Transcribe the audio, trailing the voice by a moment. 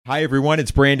Hi, everyone.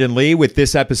 It's Brandon Lee with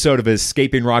this episode of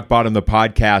Escaping Rock Bottom, the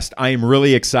podcast. I am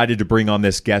really excited to bring on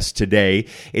this guest today.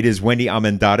 It is Wendy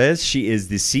Almendarez. She is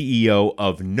the CEO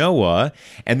of NOA,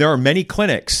 and there are many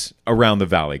clinics around the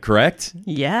valley, correct?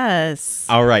 Yes.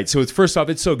 All right. So first off,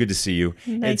 it's so good to see you.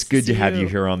 Nice it's good to have you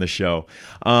here on the show.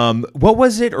 What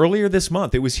was it earlier this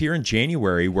month? It was here in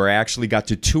January where I actually got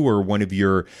to tour one of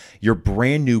your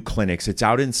brand new clinics. It's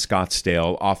out in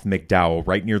Scottsdale off McDowell,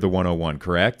 right near the 101,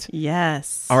 correct?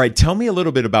 Yes. All right. Tell me a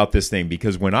little bit about this thing,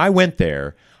 because when I went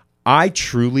there, I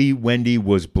truly, Wendy,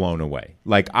 was blown away.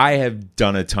 Like, I have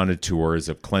done a ton of tours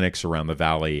of clinics around the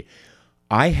valley.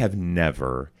 I have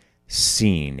never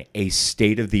seen a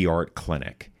state-of-the-art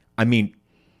clinic. I mean,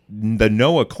 the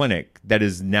NOA clinic that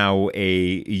is now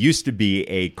used to be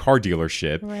a car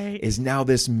dealership, Right. is now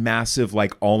this massive,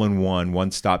 like, all-in-one,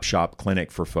 one-stop shop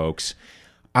clinic for folks.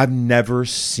 I've never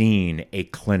seen a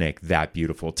clinic that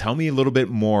beautiful. Tell me a little bit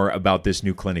more about this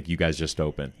new clinic you guys just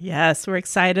opened. Yes, we're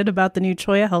excited about the new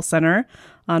Cholla Health Center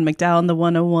on McDowell and the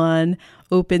 101.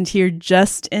 Opened here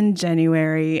just in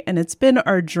January, and it's been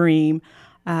our dream.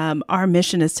 Our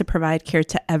mission is to provide care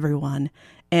to everyone.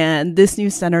 And this new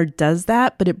center does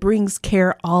that, but it brings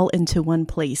care all into one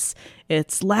place.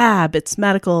 It's lab, it's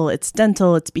medical, it's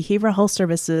dental, it's behavioral health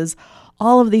services,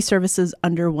 all of these services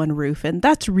under one roof. And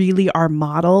that's really our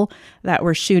model that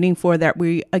we're shooting for, that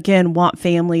we, again, want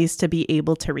families to be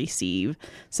able to receive.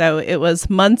 So it was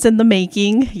months in the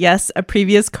making. Yes, a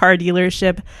previous car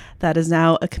dealership that is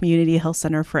now a community health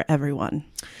center for everyone.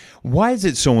 Why is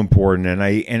it so important?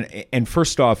 And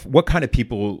first off, what kind of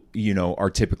people, are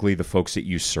typically the folks that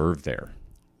you serve there?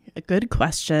 A good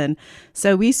question.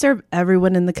 So we serve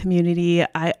everyone in the community.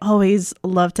 I always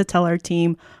love to tell our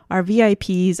team our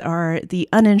VIPs are the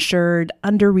uninsured,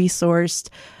 under-resourced,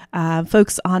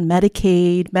 folks on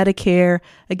Medicaid, Medicare.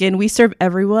 Again, we serve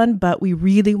everyone, but we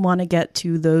really want to get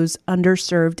to those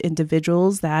underserved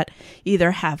individuals that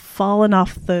either have fallen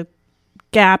off the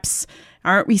gaps,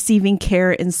 aren't receiving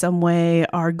care in some way,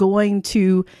 are going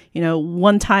to,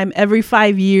 one time every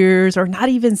 5 years, or not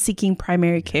even seeking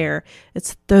primary care.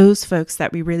 It's those folks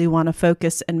that we really want to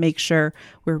focus and make sure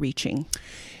we're reaching.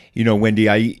 Wendy,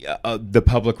 the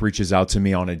public reaches out to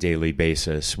me on a daily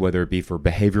basis, whether it be for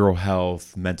behavioral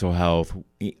health, mental health,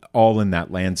 all in that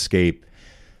landscape.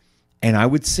 And I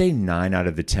would say 9 out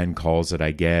of the 10 calls that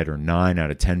I get, or 9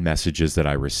 out of 10 messages that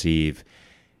I receive,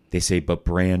 they say, but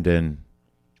Brandon,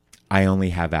 I only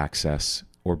have access,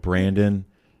 or Brandon,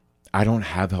 I don't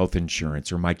have health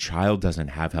insurance, or my child doesn't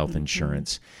have health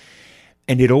insurance.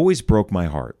 And it always broke my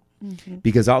heart,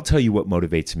 because I'll tell you what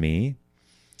motivates me,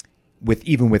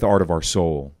 even with Art of Our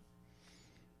Soul,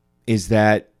 is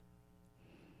that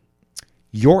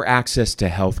your access to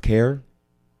healthcare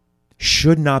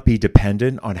should not be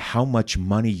dependent on how much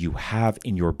money you have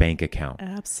in your bank account.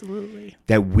 Absolutely.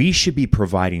 That we should be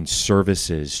providing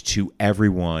services to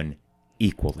everyone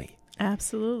equally.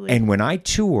 Absolutely. And when I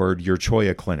toured your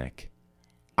Cholla clinic,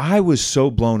 I was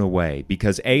so blown away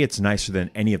because A, it's nicer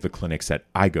than any of the clinics that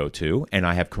I go to, and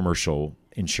I have commercial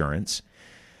insurance,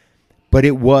 but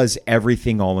it was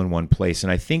everything all in one place.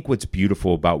 And I think what's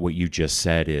beautiful about what you just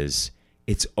said is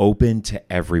it's open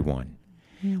to everyone.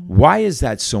 Why is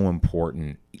that so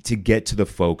important to get to the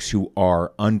folks who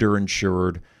are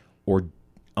underinsured or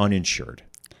uninsured?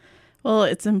 Well,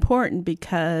 it's important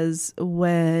because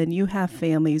when you have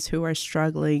families who are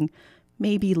struggling,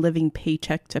 maybe living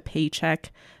paycheck to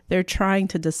paycheck, they're trying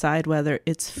to decide whether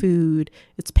it's food,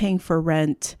 it's paying for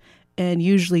rent, and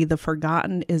usually the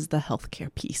forgotten is the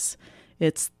healthcare piece.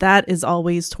 That is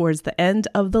always towards the end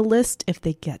of the list if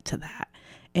they get to that.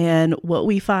 And what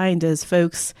we find is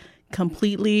folks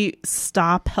completely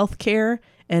stop healthcare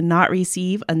and not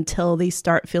receive until they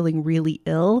start feeling really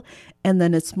ill. And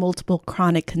then it's multiple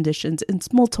chronic conditions.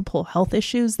 It's multiple health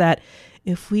issues that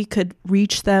if we could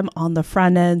reach them on the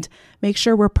front end, make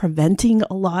sure we're preventing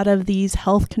a lot of these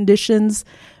health conditions,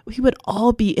 we would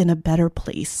all be in a better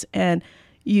place. And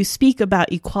you speak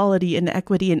about equality and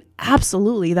equity, and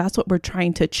absolutely, that's what we're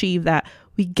trying to achieve, that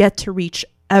we get to reach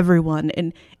everyone.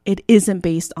 And it isn't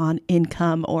based on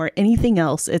income or anything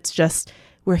else. It's just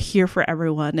we're here for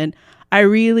everyone. And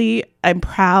I'm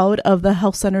proud of the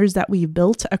health centers that we've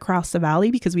built across the valley,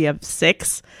 because we have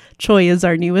 6. Cholla is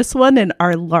our newest one and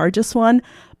our largest one.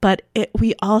 But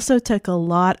we also took a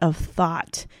lot of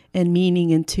thought and meaning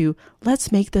into,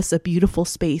 let's make this a beautiful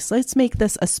space. Let's make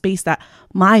this a space that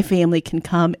my family can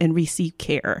come and receive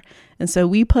care. And so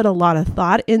we put a lot of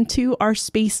thought into our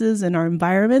spaces and our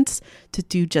environments to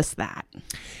do just that.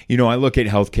 I look at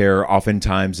healthcare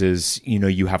oftentimes as,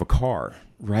 you have a car,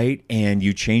 right? And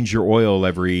you change your oil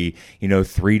every,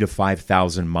 3,000 to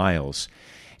 5,000 miles.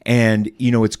 And,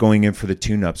 it's going in for the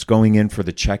tune-ups, going in for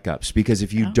the checkups, because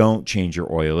if you don't change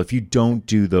your oil, if you don't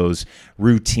do those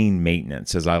routine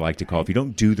maintenance, as I like to call it, if you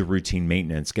don't do the routine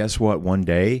maintenance, guess what? One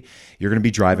day you're going to be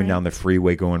driving down the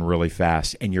freeway going really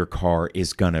fast and your car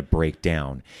is going to break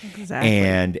down. Exactly.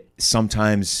 And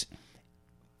sometimes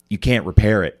you can't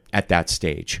repair it at that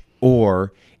stage,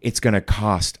 or it's going to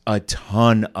cost a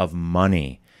ton of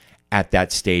money at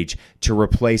that stage to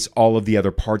replace all of the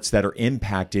other parts that are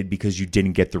impacted because you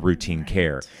didn't get the routine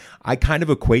care. I kind of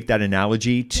equate that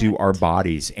analogy to our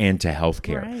bodies and to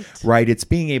healthcare, right? It's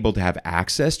being able to have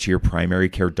access to your primary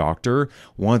care doctor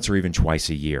once or even twice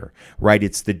a year, right?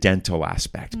 It's the dental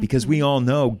aspect, because we all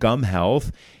know gum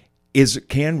health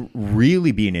can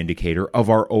really be an indicator of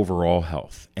our overall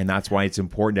health. And that's why it's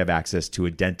important to have access to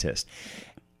a dentist.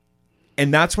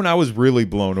 And that's when I was really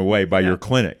blown away by your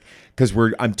clinic, because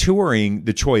I'm touring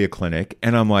the Cholla Clinic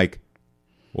and I'm like,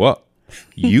 what?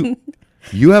 You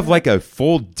have like a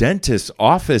full dentist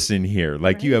office in here.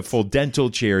 Like you have full dental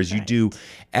chairs, you do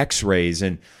x-rays.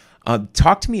 And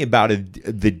talk to me about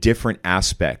the different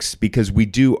aspects, because we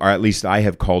do, or at least I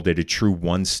have called it a true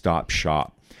one-stop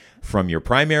shop, from your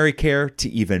primary care to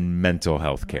even mental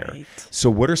health care. Right.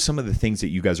 So what are some of the things that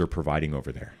you guys are providing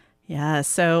over there? Yeah,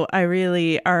 so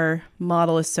our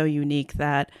model is so unique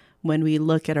that when we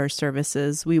look at our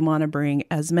services, we want to bring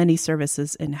as many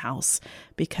services in-house,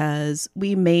 because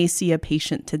we may see a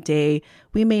patient today,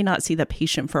 we may not see the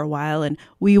patient for a while, and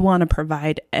we want to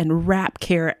provide and wrap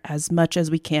care as much as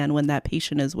we can when that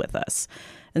patient is with us.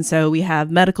 And so we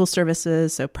have medical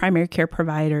services, so primary care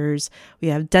providers, we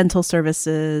have dental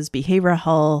services, behavioral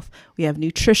health, we have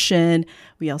nutrition,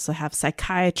 we also have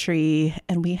psychiatry,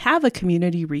 and we have a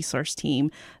community resource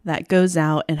team that goes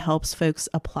out and helps folks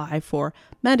apply for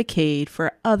Medicaid,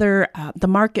 for other, the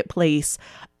marketplace,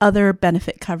 other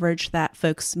benefit coverage that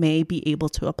folks may be able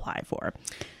to apply for.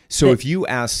 So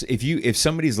if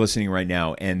somebody's listening right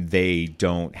now and they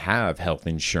don't have health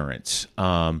insurance,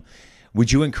 would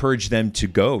you encourage them to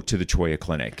go to the Cholla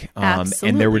Clinic? Absolutely.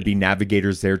 And there would be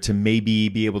navigators there to maybe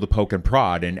be able to poke and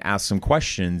prod and ask some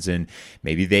questions, and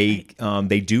maybe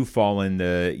they do fall in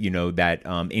the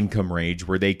that income range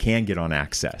where they can get on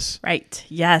access. Right.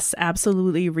 Yes,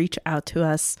 absolutely. Reach out to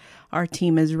us. Our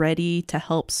team is ready to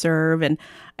help serve. And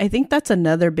I think that's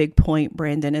another big point,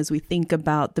 Brandon, as we think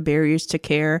about the barriers to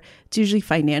care. It's usually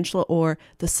financial, or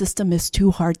the system is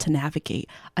too hard to navigate.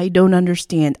 I don't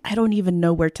understand. I don't even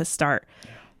know where to start.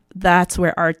 That's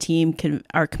where our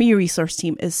community resource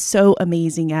team is so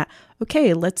amazing at.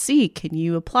 Okay, let's see. Can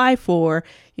you apply for,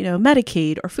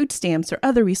 Medicaid or food stamps or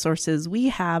other resources? We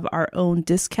have our own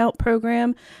discount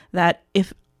program that,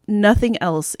 if nothing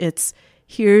else,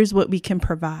 here's what we can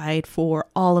provide for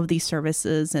all of these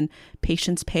services, and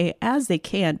patients pay as they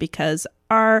can, because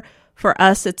for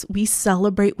us, we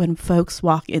celebrate when folks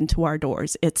walk into our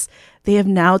doors. They have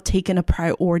now taken a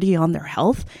priority on their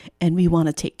health, and we want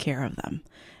to take care of them.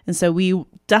 And so we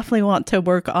definitely want to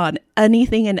work on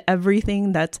anything and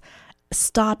everything that's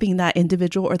stopping that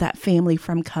individual or that family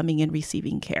from coming and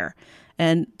receiving care.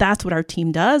 And that's what our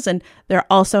team does. And they're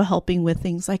also helping with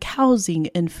things like housing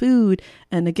and food.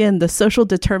 And again, the social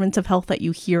determinants of health that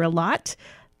you hear a lot,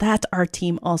 that's our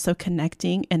team also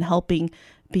connecting and helping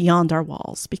beyond our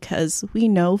walls, because we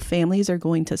know families are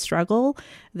going to struggle.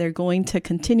 They're going to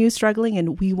continue struggling,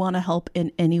 and we want to help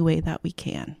in any way that we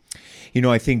can.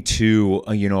 I think too,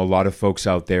 a lot of folks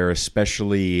out there,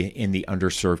 especially in the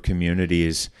underserved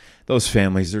communities, those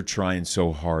families are trying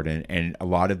so hard, and a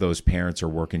lot of those parents are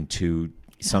working 2,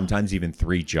 sometimes even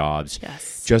 3 jobs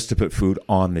just to put food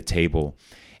on the table.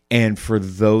 And for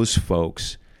those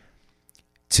folks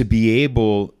to be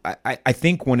able, I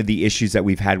think one of the issues that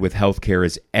we've had with healthcare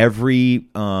is every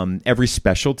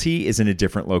specialty is in a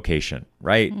different location,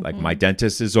 right? Mm-hmm. Like my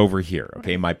dentist is over here.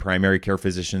 Okay. My primary care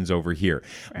physician's over here.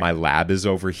 Right. My lab is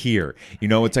over here.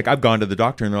 It's like I've gone to the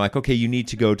doctor and they're like, okay, you need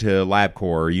to go to LabCorp,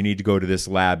 or you need to go to this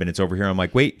lab, and it's over here. I'm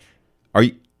like, wait,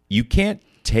 you can't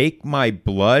take my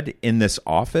blood in this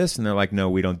office? And they're like, no,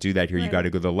 we don't do that here. Right. You got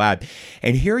to go to the lab.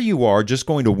 And here you are just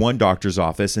going to one doctor's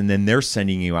office, and then they're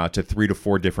sending you out to 3 to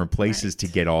 4 different places to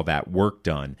get all that work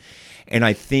done. And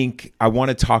I think I want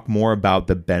to talk more about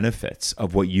the benefits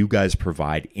of what you guys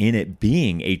provide in it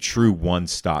being a true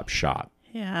one-stop shop.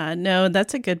 Yeah, no,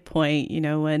 that's a good point.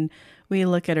 When we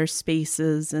look at our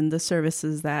spaces and the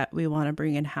services that we want to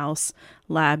bring in-house,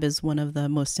 lab is one of the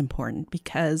most important,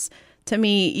 because to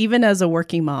me, even as a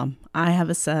working mom, I have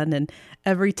a son, and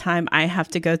every time I have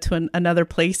to go to another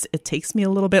place, it takes me a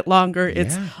little bit longer.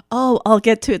 It's, I'll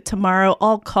get to it tomorrow.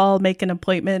 I'll call, make an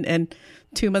appointment, and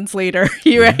 2 months later,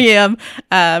 here I am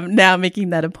now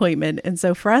making that appointment. And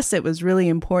so for us, it was really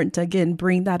important to, again,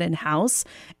 bring that in-house.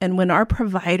 And when our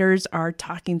providers are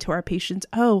talking to our patients,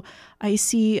 I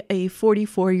see a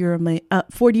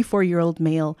 44-year-old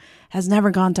male has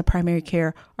never gone to primary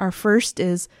care. Our first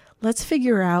is, let's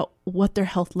figure out what their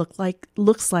health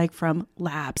looks like from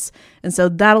labs. And so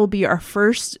that'll be our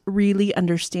first really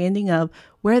understanding of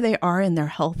where they are in their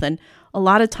health. And a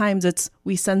lot of times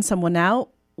we send someone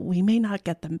out, we may not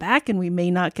get them back, and we may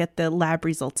not get the lab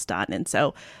results done. And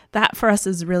so that for us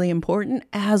is really important,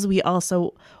 as we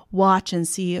also watch and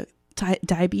see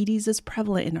diabetes is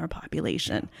prevalent in our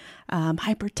population,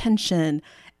 hypertension,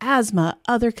 asthma,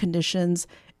 other conditions.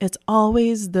 It's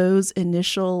always those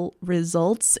initial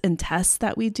results and tests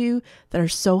that we do that are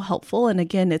so helpful. And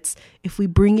again, if we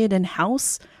bring it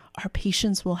in-house, our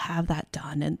patients will have that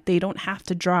done, and they don't have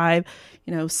to drive,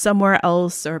 somewhere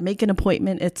else or make an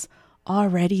appointment. It's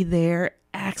already there.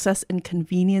 Access and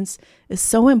convenience is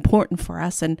so important for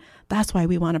us, and that's why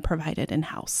we want to provide it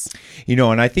in-house.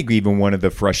 And I think even one of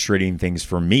the frustrating things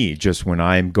for me, just when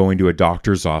I'm going to a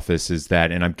doctor's office, is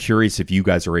that, and I'm curious if you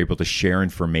guys are able to share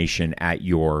information at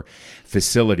your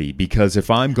facility, because if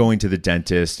I'm going to the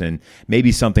dentist and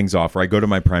maybe something's off, or I go to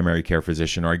my primary care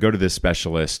physician, or I go to this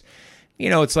specialist,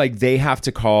 it's like they have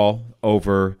to call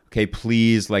over, okay,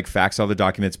 please, fax all the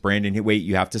documents. Brandon, wait,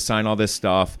 you have to sign all this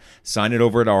stuff. Sign it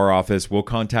over at our office. We'll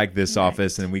contact this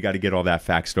office, and we got to get all that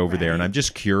faxed over there. And I'm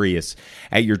just curious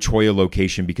at your Cholla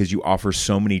location, because you offer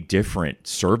so many different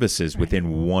services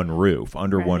within one roof,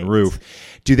 under one roof.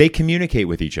 Do they communicate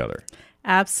with each other?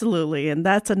 Absolutely. And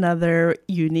that's another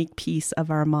unique piece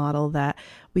of our model, that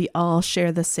we all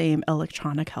share the same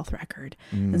electronic health record.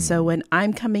 And so when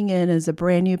I'm coming in as a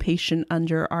brand new patient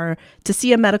to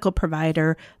see a medical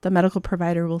provider, the medical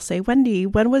provider will say, Wendy,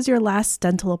 when was your last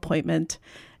dental appointment?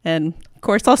 And of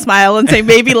course, I'll smile and say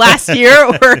maybe last year,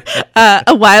 or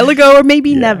a while ago, or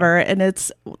maybe never. And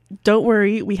don't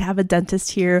worry, we have a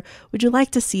dentist here. Would you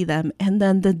like to see them? And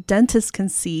then the dentist can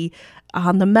see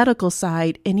on the medical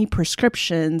side any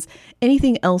prescriptions,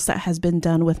 anything else that has been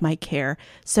done with my care.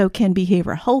 So can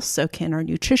behavioral health, so can our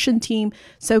nutrition team,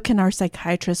 so can our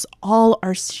psychiatrists. All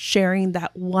are sharing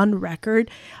that one record,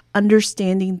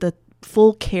 understanding the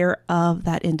full care of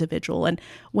that individual. And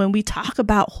when we talk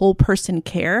about whole person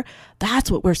care, that's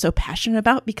what we're so passionate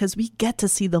about, because we get to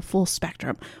see the full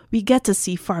spectrum. We get to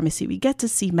see pharmacy, we get to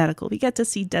see medical, we get to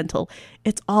see dental.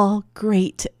 It's all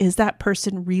great. Is that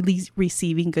person really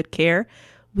receiving good care?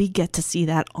 We get to see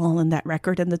that all in that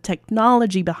record. And the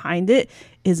technology behind it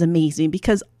is amazing,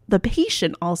 because the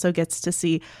patient also gets to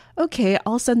see, okay,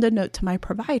 I'll send a note to my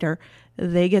provider.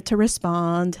 They get to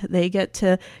respond. They get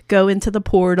to go into the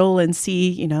portal and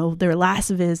see, their last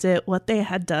visit, what they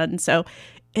had done. So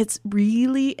it's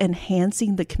really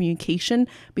enhancing the communication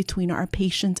between our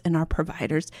patients and our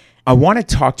providers. I want to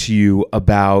talk to you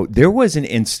about, there was an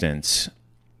instance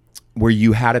where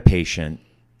you had a patient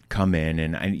come in,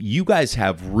 and you guys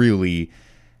have really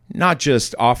not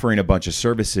just offering a bunch of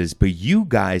services, but you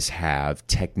guys have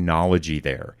technology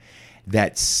there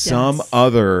that some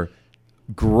other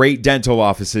great dental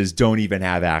offices don't even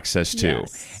have access to.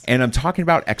 Yes. And I'm talking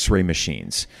about x-ray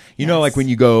machines. You know, like when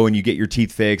you go and you get your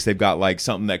teeth fixed, they've got like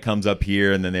something that comes up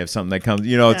here, and then they have something that comes,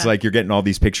 it's like you're getting all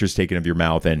these pictures taken of your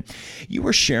mouth. And you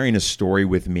were sharing a story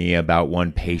with me about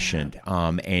one patient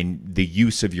and the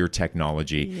use of your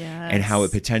technology and how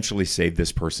it potentially saved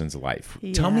this person's life.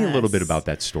 Tell me a little bit about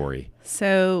that story.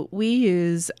 So we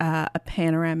use a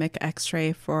panoramic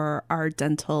x-ray for our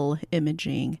dental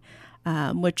imaging,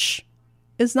 which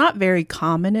is not very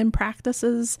common in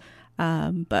practices.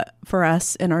 But for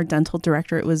us and our dental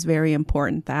director, it was very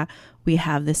important that we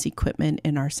have this equipment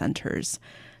in our centers.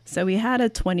 So we had a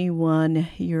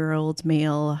 21-year-old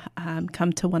male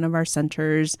come to one of our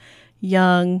centers,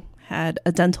 young, had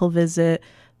a dental visit.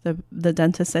 The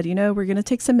dentist said, we're going to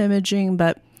take some imaging,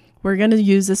 but we're going to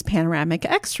use this panoramic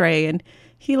x-ray. And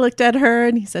he looked at her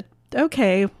and he said,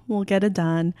 okay, we'll get it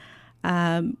done.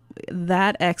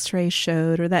 That x-ray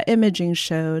showed, or that imaging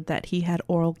showed, that he had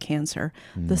oral cancer,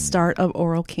 the start of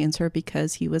oral cancer,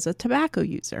 because he was a tobacco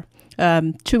user,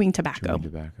 chewing tobacco.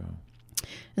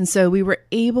 And so we were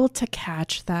able to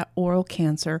catch that oral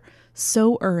cancer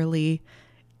so early.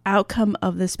 Outcome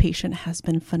of this patient has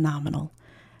been phenomenal.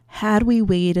 Had we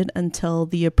waited until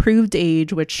the approved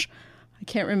age, which I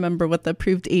can't remember what the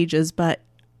approved age is, but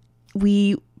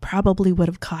we probably would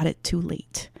have caught it too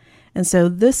late. And so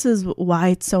this is why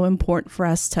it's so important for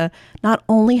us to not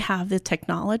only have the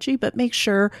technology, but make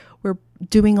sure we're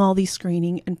doing all these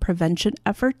screening and prevention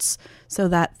efforts so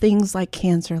that things like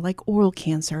cancer, like oral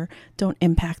cancer, don't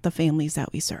impact the families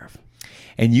that we serve.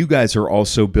 And you guys are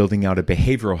also building out a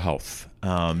behavioral health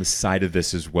side of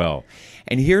this as well.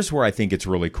 And here's where I think it's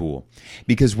really cool.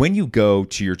 Because when you go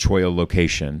to your Cholla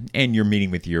location and you're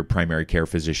meeting with your primary care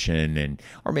physician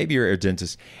or maybe your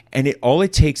dentist, and all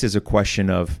it takes is a question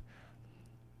of,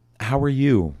 how are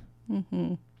you?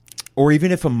 Mm-hmm. Or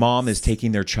even if a mom is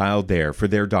taking their child there for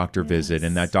their doctor visit,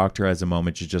 and that doctor has a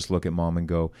moment to just look at mom and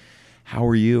go, how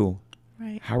are you?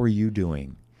 Right. How are you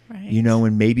doing? Right.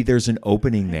 And maybe there's an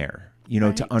opening there,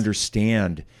 to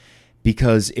understand.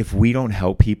 Because if we don't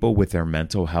help people with their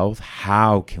mental health,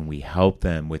 how can we help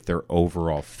them with their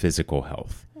overall physical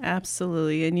health?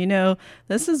 Absolutely. And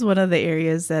this is one of the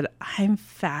areas that I'm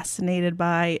fascinated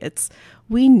by.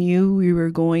 We knew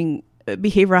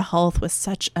behavioral health was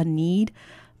such a need,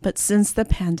 but since the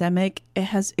pandemic, it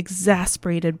has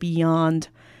exacerbated beyond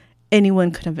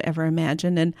anyone could have ever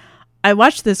imagined. And I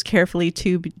watched this carefully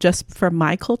too, just from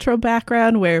my cultural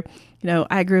background, where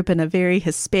I grew up in a very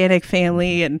Hispanic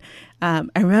family, and I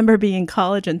remember being in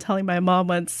college and telling my mom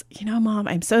once, Mom,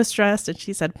 I'm so stressed. And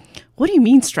she said, what do you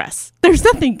mean stress? There's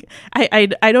nothing, I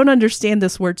don't understand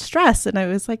this word stress. And I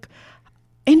was like,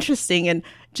 interesting. And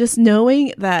just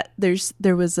knowing that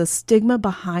there was a stigma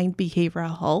behind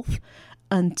behavioral health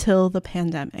until the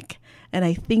pandemic. And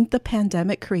I think the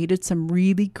pandemic created some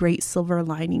really great silver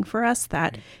lining for us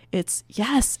that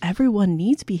yes, everyone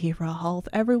needs behavioral health.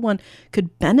 Everyone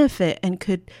could benefit and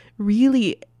could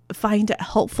really find it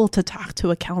helpful to talk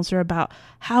to a counselor about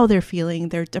how they're feeling,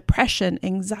 their depression,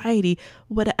 anxiety,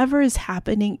 whatever is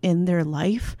happening in their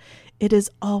life. It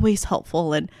is always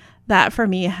helpful. And that for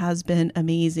me has been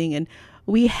amazing. And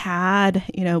we had,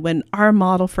 when our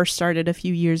model first started a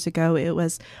few years ago, it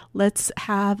was, let's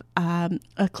have a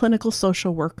clinical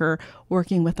social worker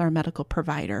working with our medical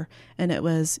provider. And it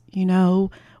was,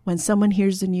 when someone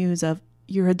hears the news of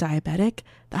you're a diabetic,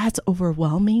 that's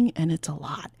overwhelming and it's a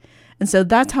lot. And so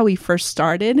that's how we first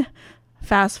started.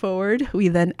 Fast forward, we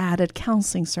then added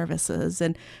counseling services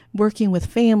and working with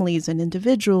families and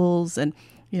individuals and,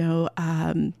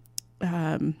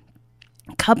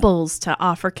 couples to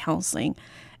offer counseling.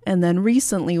 And then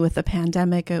recently with the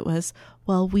pandemic, it was,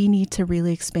 we need to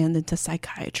really expand into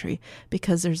psychiatry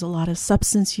because there's a lot of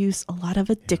substance use, a lot of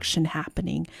addiction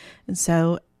happening. And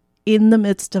so in the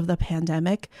midst of the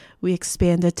pandemic, we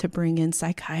expanded to bring in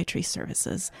psychiatry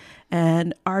services.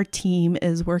 And our team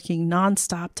is working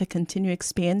nonstop to continue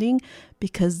expanding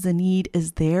because the need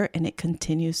is there and it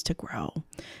continues to grow.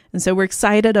 And so we're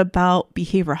excited about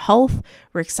behavioral health.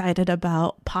 We're excited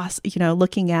about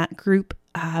looking at group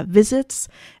visits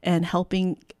and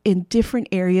helping in different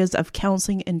areas of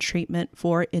counseling and treatment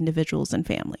for individuals and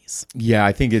families. Yeah,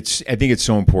 I think it's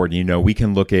so important. We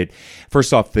can look at,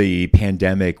 first off, the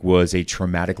pandemic was a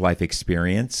traumatic life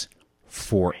experience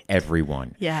for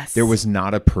everyone. Yes. There was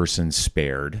not a person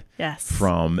spared yes.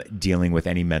 from dealing with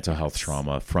any mental health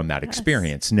trauma from that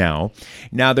experience. Now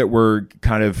that we're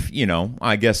kind of,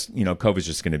 I guess, COVID's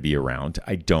just going to be around.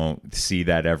 I don't see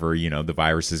that ever, the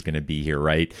virus is going to be here,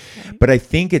 right? But I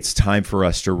think it's time for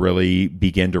us to really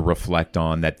begin to reflect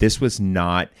on that this was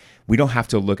not, we don't have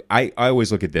to look, I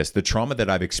always look at this, the trauma that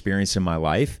I've experienced in my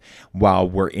life, while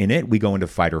we're in it, we go into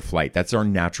fight or flight. That's our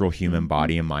natural human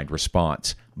body and mind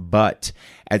response. But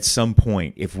at some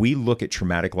point, if we look at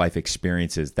traumatic life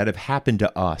experiences that have happened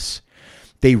to us,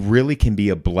 they really can be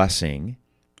a blessing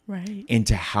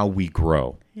into how we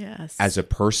grow as a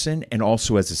person and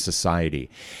also as a society.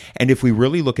 And if we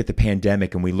really look at the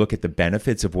pandemic and we look at the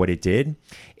benefits of what it did,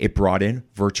 it brought in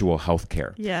virtual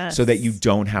healthcare so that you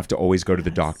don't have to always go to the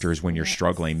doctors when you're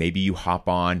struggling. Maybe you hop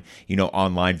on,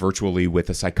 online virtually with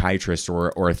a psychiatrist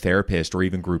or a therapist or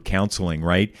even group counseling,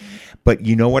 right? But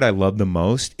what I love the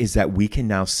most is that we can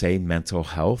now say mental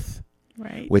health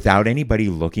without anybody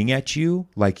looking at you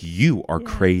like you are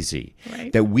crazy.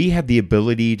 That we have the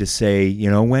ability to say,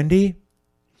 Wendy,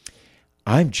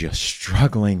 I'm just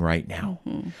struggling right now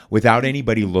without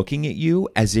anybody looking at you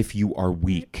as if you are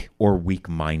weak or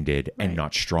weak-minded and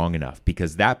not strong enough,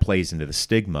 because that plays into the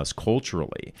stigmas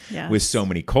culturally with so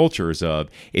many cultures of,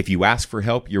 if you ask for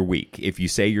help, you're weak. If you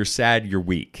say you're sad, you're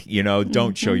weak.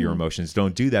 Don't show your emotions.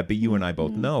 Don't do that. But you and I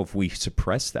both know if we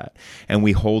suppress that and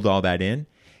we hold all that in,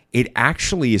 it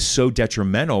actually is so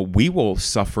detrimental. We will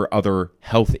suffer other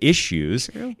health issues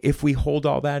if we hold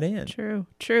all that in.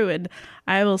 True. And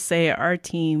I will say our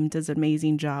team does an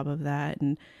amazing job of that.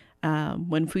 And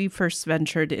When we first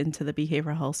ventured into the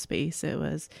behavioral health space, it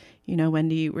was,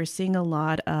 Wendy, we're seeing a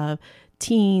lot of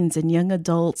teens and young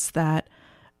adults that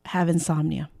have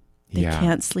insomnia. They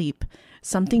can't sleep.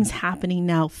 Something's happening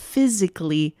now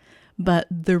physically, but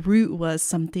the root was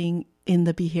something in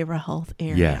the behavioral health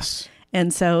area. Yes.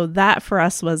 And so that for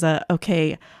us was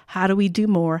okay, how do we do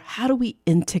more? How do we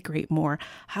integrate more?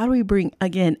 How do we bring,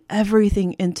 again,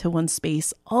 everything into one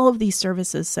space, all of these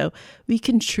services, so we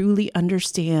can truly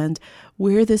understand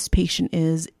where this patient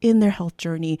is in their health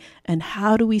journey, and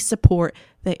how do we support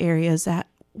the areas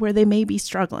where they may be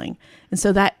struggling. And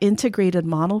so that integrated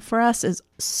model for us is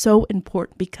so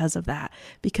important because of that,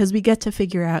 because we get to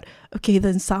figure out, okay, the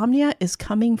insomnia is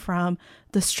coming from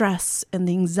the stress and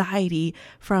the anxiety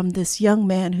from this young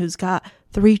man who's got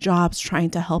 3 jobs trying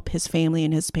to help his family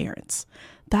and his parents.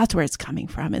 That's where it's coming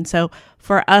from. And so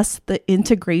for us, the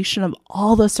integration of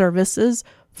all the services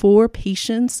for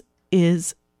patients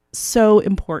is so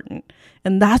important.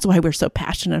 And that's why we're so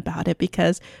passionate about it,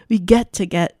 because we get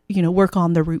to work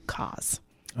on the root cause.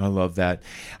 I love that.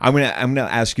 I'm gonna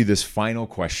ask you this final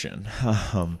question.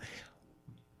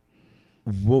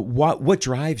 What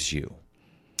drives you?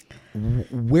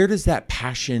 Where does that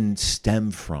passion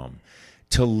stem from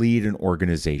to lead an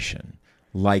organization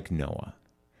like NOAH?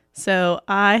 So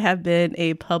I have been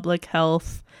a public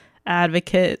health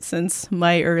advocate since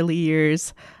my early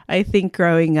years. I think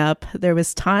growing up, there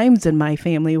was times in my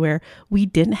family where we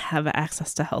didn't have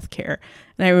access to healthcare.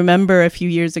 And I remember a few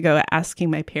years ago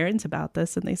asking my parents about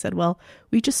this, and they said, well,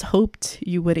 we just hoped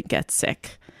you wouldn't get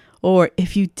sick. Or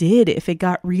if you did, if it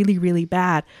got really, really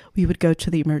bad, we would go to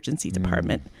the emergency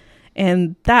department.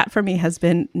 And that for me has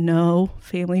been, no,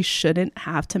 families shouldn't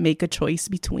have to make a choice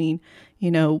between,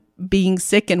 being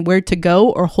sick and where to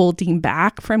go, or holding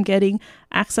back from getting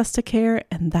access to care.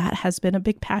 And that has been a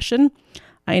big passion.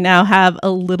 I now have a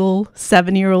little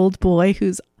 7-year-old boy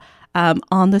who's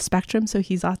on the spectrum, so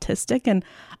he's autistic, and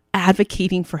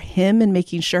advocating for him and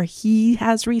making sure he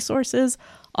has resources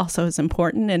also is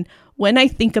important. And when I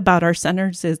think about our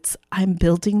centers, I'm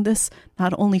building this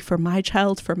not only for my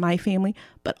child, for my family,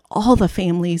 but all the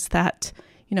families that,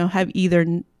 have either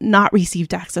not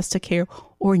received access to care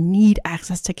or need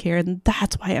access to care. And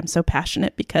that's why I'm so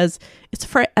passionate, because it's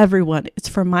for everyone. It's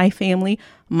for my family.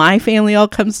 My family all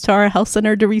comes to our health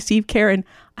center to receive care. And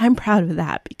I'm proud of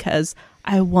that, because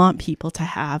I want people to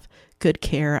have good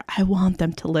care. I want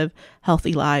them to live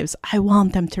healthy lives. I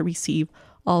want them to receive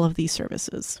all of these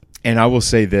services. And I will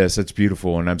say this, it's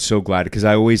beautiful. And I'm so glad, because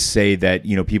I always say that,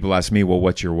 people ask me, well,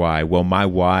 what's your why? Well, my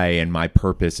why and my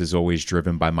purpose is always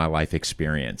driven by my life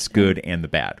experience, good and the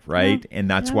bad, right? Yeah. And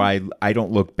that's why I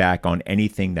don't look back on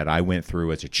anything that I went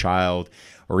through as a child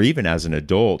or even as an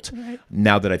adult,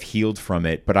 now that I've healed from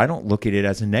it. But I don't look at it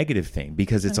as a negative thing,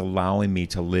 because it's allowing me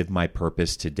to live my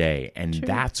purpose today. And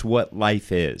that's what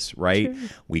life is, right?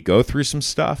 We go through some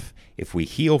stuff. If we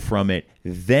heal from it,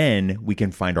 then we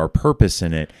can find our purpose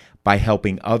in it by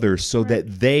helping others, so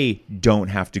that they don't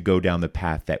have to go down the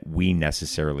path that we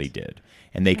necessarily did,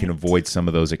 and they can avoid some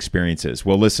of those experiences.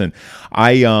 Well, listen,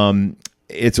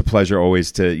 it's a pleasure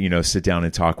always to, sit down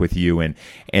and talk with you, and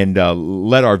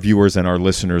let our viewers and our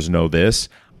listeners know this.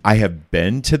 I have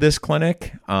been to this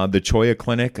clinic, the Cholla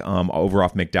Clinic, over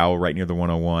off McDowell, right near the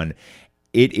 101.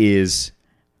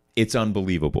 It's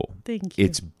unbelievable. Thank you.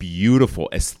 It's beautiful.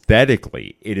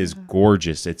 Aesthetically, it is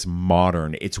gorgeous. It's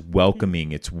modern. It's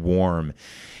welcoming. It's warm.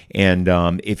 And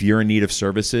if you're in need of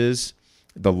services,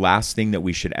 the last thing that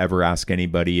we should ever ask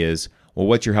anybody is, well,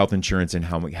 what's your health insurance and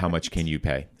how much can you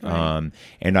pay? And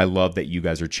I love that you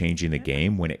guys are changing the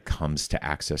game when it comes to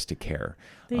access to care.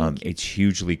 It's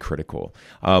hugely critical.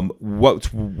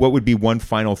 What would be one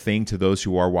final thing to those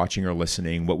who are watching or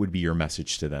listening? What would be your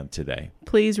message to them today?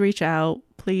 Please reach out.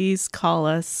 Please call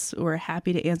us. We're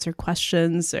happy to answer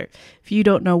questions. Or if you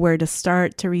don't know where to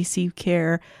start to receive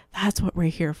care, that's what we're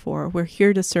here for. We're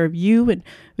here to serve you, and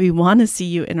we want to see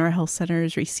you in our health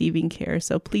centers receiving care.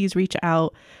 So please reach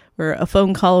out. We're a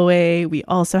phone call away. We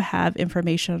also have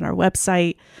information on our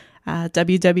website,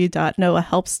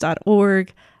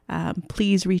 www.noahhelps.org.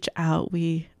 Please reach out.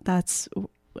 We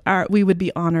would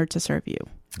be honored to serve you.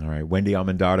 All right. Wendy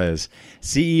Almendarez is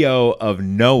CEO of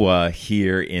NOAH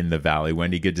here in the Valley.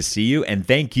 Wendy, good to see you. And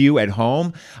thank you at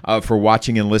home for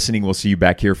watching and listening. We'll see you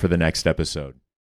back here for the next episode.